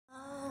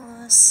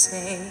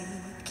say,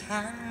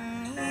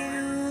 can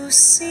you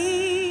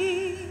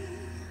see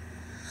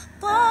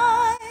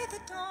by the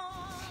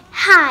dawn?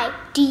 Hi,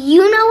 do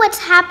you know what's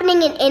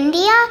happening in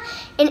India?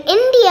 In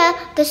India,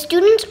 the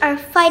students are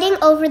fighting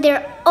over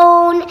their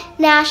own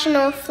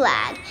national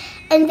flag.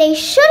 And they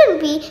shouldn't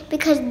be,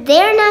 because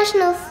their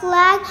national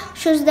flag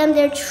shows them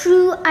their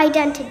true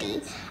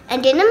identity.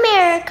 And in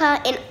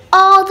America, in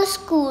all the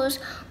schools,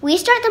 we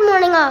start the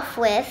morning off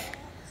with,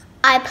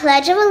 I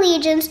pledge of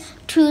allegiance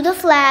to the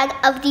flag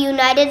of the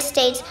United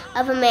States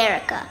of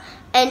America,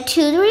 and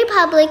to the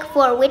republic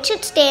for which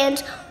it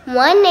stands,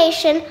 one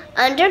nation,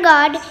 under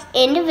God,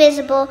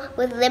 indivisible,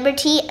 with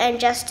liberty and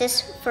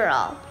justice for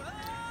all.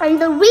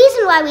 And the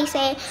reason why we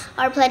say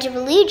our Pledge of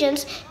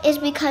Allegiance is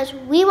because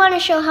we want to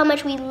show how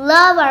much we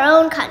love our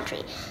own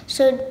country.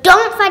 So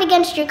don't fight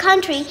against your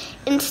country,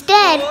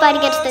 instead fight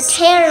against the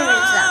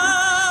terrorism.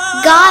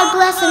 God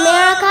bless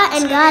America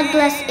and God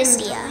bless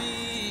India.